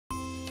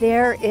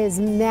There is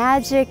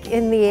magic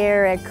in the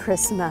air at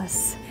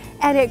Christmas.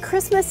 And at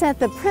Christmas at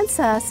the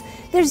Princess,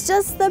 there's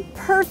just the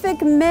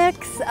perfect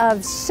mix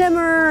of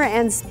shimmer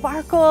and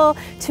sparkle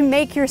to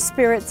make your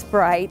spirits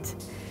bright.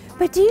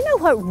 But do you know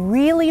what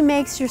really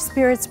makes your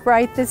spirits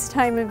bright this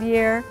time of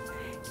year?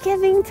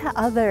 Giving to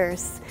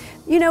others.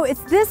 You know,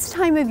 it's this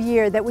time of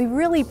year that we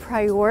really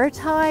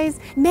prioritize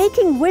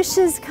making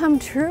wishes come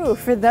true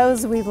for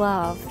those we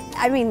love.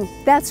 I mean,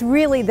 that's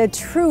really the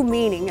true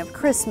meaning of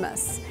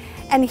Christmas.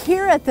 And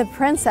here at the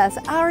Princess,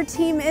 our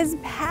team is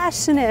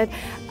passionate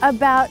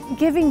about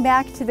giving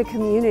back to the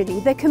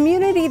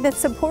community that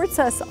supports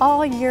us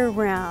all year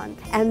round.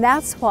 And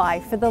that's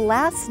why for the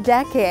last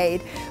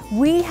decade,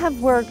 we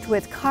have worked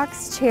with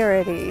Cox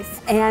Charities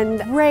and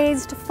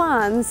raised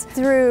funds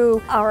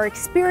through our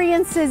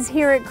experiences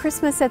here at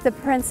Christmas at the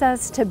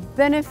Princess to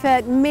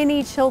benefit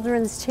many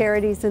children's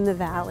charities in the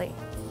Valley.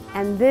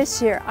 And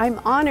this year, I'm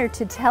honored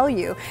to tell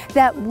you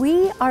that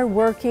we are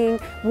working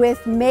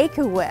with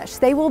Make-A-Wish.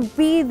 They will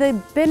be the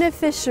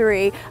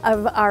beneficiary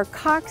of our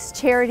Cox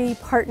Charity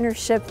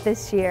partnership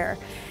this year.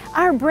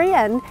 Our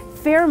brand,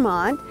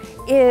 Fairmont,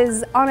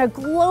 is on a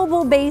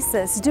global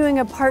basis doing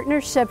a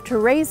partnership to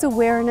raise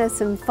awareness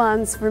and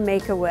funds for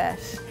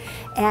Make-A-Wish.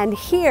 And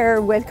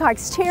here with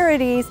Cox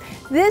Charities,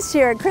 this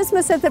year at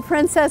Christmas at the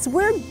Princess,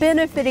 we're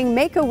benefiting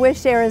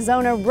Make-A-Wish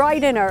Arizona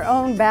right in our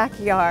own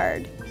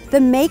backyard. The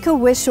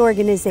Make-A-Wish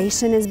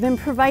organization has been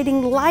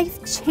providing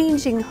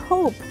life-changing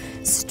hope,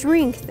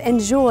 strength,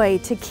 and joy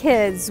to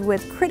kids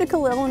with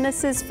critical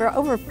illnesses for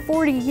over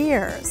 40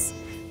 years.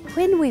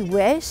 When we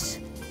wish,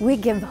 we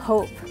give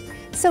hope.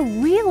 So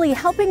really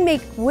helping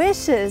make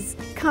wishes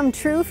come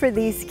true for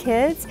these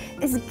kids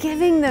is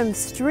giving them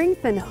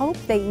strength and hope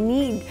they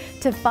need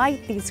to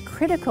fight these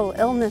critical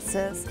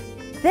illnesses.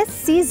 This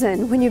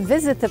season, when you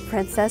visit the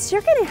Princess,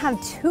 you're going to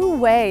have two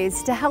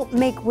ways to help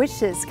make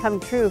wishes come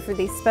true for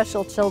these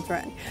special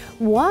children.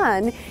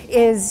 One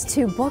is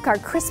to book our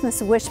Christmas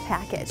Wish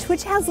Package,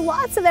 which has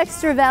lots of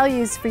extra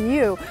values for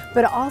you,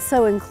 but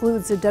also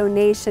includes a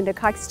donation to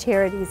Cox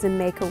Charities and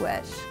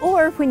Make-A-Wish.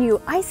 Or when you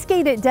ice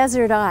skate at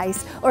Desert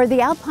Ice or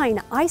the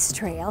Alpine Ice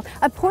Trail,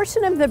 a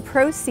portion of the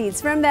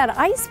proceeds from that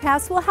ice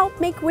pass will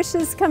help make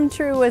wishes come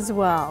true as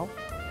well.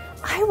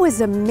 I was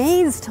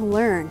amazed to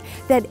learn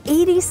that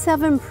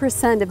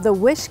 87% of the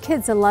Wish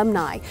Kids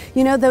alumni,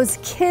 you know, those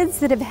kids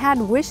that have had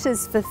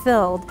wishes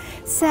fulfilled,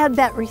 said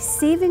that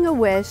receiving a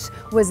wish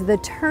was the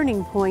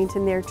turning point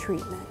in their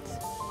treatment.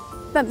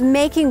 But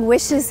making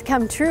wishes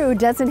come true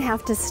doesn't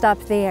have to stop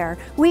there.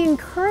 We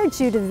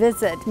encourage you to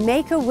visit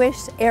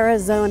Make-A-Wish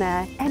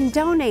Arizona and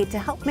donate to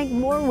help make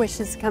more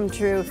wishes come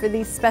true for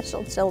these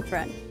special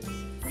children.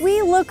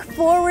 We look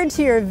forward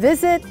to your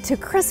visit to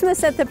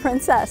Christmas at the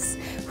Princess,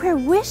 where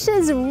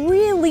wishes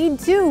really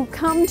do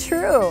come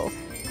true.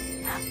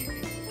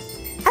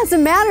 As a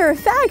matter of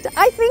fact,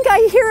 I think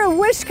I hear a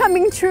wish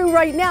coming true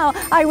right now.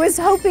 I was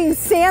hoping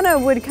Santa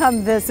would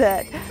come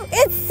visit.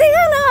 It's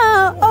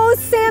Santa! Oh,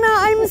 Santa,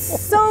 I'm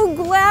so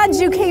glad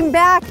you came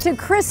back to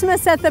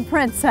Christmas at the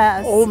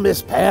Princess. Oh,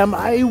 Miss Pam,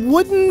 I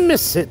wouldn't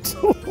miss it.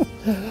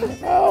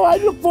 Oh, I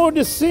look forward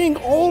to seeing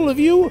all of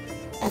you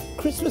at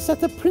Christmas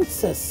at the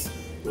Princess.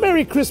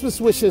 Merry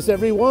Christmas wishes,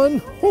 everyone.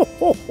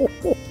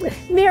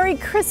 Merry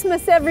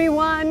Christmas,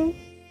 everyone.